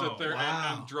I would sit there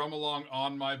and drum along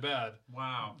on my bed.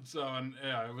 Wow. So, and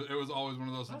yeah, it was always one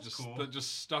of those that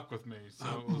just stuck with me. So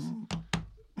it was.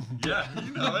 Yeah,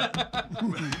 you know it.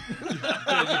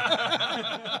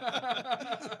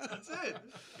 That's it.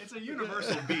 It's a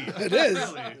universal beat. It is.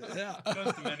 Really. Yeah. It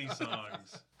goes to many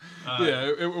songs.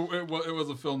 It was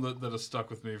a film that has stuck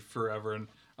with me forever, and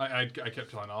I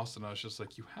kept telling Austin, I was just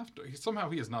like, you have to. Somehow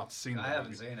he has not seen that. I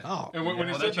haven't seen it. Oh. And when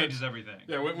he said that changes everything.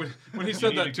 Yeah, when he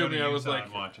said that to me, I was Utah like,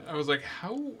 and watch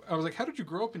it. how did you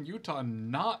grow up in Utah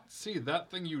and not see that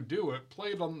thing you do? It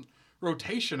played on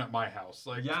rotation at my house.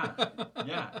 Like, yeah,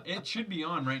 it should be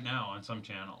on right now on some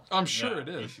channel. I'm sure it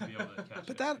is. You should be able to catch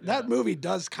But it. that movie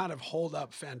does kind of hold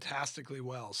up fantastically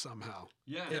well somehow.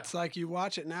 Yeah. It's like you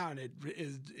watch it now, and it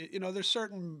is, there's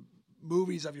certain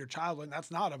movies of your childhood, and that's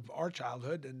not of our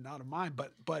childhood and not of mine,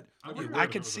 but I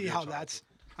can see how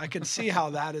I can see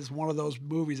how that is one of those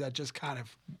movies that just kind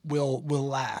of will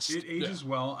last. It ages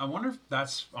well. I wonder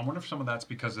if some of that's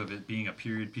because of it being a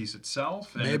period piece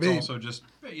itself, and Maybe. it's also just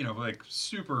like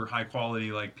super high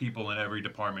quality like people in every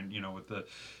department. With the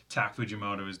Tak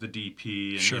Fujimoto is the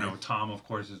DP, and Sure. Tom of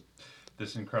course is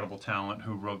this incredible talent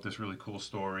who wrote this really cool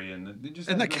story, and they just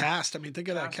And the cast, I mean, think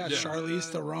of that cast: Yeah.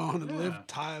 Charlize Theron and Yeah. Liv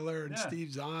Tyler and Yeah.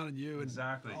 Steve Zahn and you. And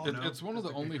Exactly. all It's one of the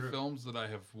It's a good only group. films that I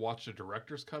have watched a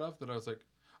director's cut of that I was like,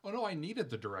 oh no, I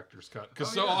needed the director's cut, because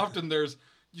Oh, so yeah. often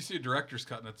you see a director's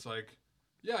cut and it's like,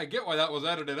 yeah, I get why that was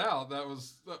edited out. That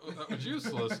was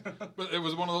useless. But it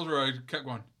was one of those where I kept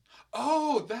going,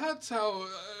 oh, that's how.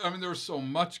 I mean, there was so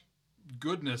much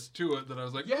goodness to it that I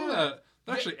was like, Yeah. oh, that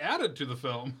actually added to the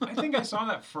film. I think I saw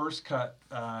that first cut,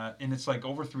 and it's like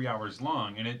over 3 hours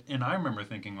long, and I remember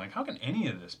thinking like, how can any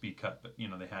of this be cut? But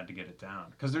they had to get it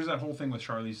down because there's that whole thing with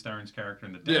Charlize Theron's character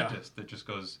and the Yeah. dentist that just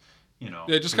goes,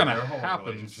 It just through kind of their whole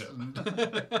happens.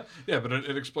 relationship. Yeah, but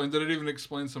it explains that. It even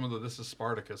explains some of the "This is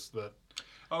Spartacus" that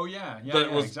Oh yeah,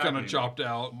 was exactly. kind of chopped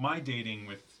out. My dating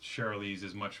with Charlize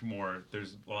is much more.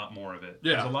 There's a lot more of it.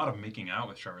 Yeah. There's a lot of making out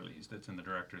with Charlize that's in the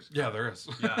director's cut. Yeah, there is.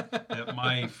 Yeah, that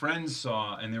my friends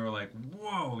saw and they were like,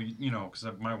 "Whoa!" Because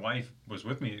my wife was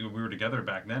with me. We were together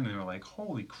back then, and they were like,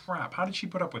 "Holy crap! How did she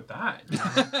put up with that?"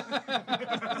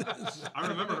 I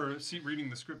remember her reading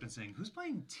the script and saying, "Who's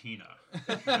playing Tina?"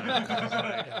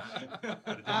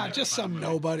 just some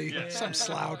nobody, Yeah. some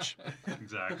slouch.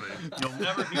 Exactly. You'll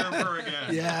never hear of her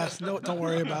again. Yes, no, don't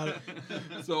worry about it.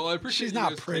 So I appreciate She's you not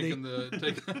guys pretty. taking the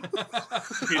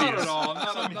Hideous. not at all.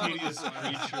 Some Not hideous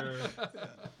creature.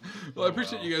 Well, I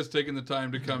appreciate you guys taking the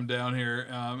time to come down here.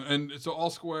 And so All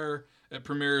Square, it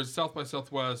premieres South by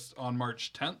Southwest on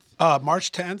March 10th.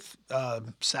 March 10th,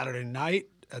 Saturday night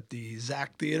at the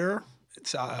Zach Theater.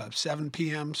 It's a 7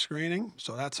 p.m. screening,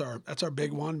 so that's our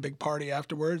big one, big party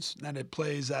afterwards. Then it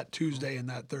plays that Tuesday and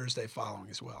that Thursday following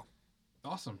as well.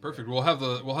 Awesome, perfect. We'll have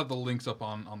the links up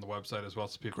on the website as well,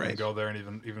 so people Great. can go there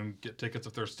and even get tickets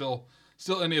if there's still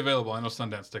any available. I know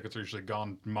Sundance tickets are usually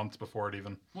gone months before it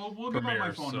even. Well, we'll give out my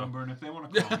premieres, phone so- number, and if they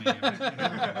want to call me, we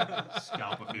can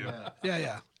scalp a few.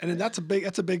 Yeah, and then that's a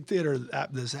big theater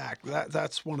at the Zach.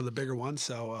 That's one of the bigger ones.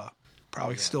 So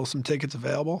probably still some tickets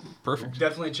available. Perfect.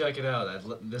 Definitely check it out.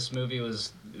 This movie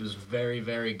was very,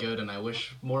 very good, and I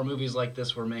wish more movies like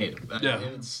this were made. Yeah.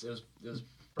 It was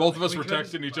Both of us we were couldn't-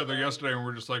 texting each other yesterday, and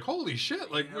we're just like, "Holy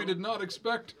shit! Like we did not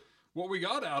expect what we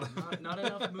got out of it." Not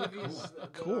enough movies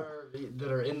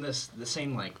that are in the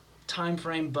same like time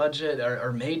frame budget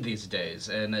are made these days,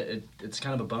 and it's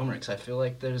kind of a bummer because I feel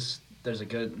like there's a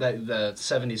good the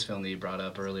 70s film that you brought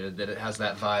up earlier that it has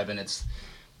that vibe, and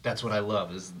that's what I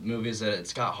love is movies that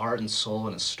it's got heart and soul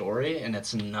and a story, and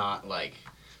it's not like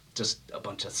just a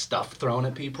bunch of stuff thrown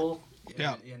at people.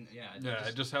 Yeah.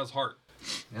 It just has heart.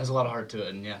 It has a lot of heart to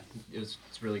it, and it's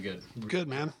really good. Good,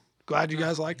 man. Glad you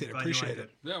guys liked it. Glad you Appreciate liked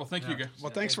it. Yeah, well, thank you guys.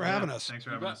 Well, thanks for having us. Thanks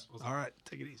for You having bet. us. All right,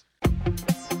 take it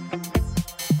easy.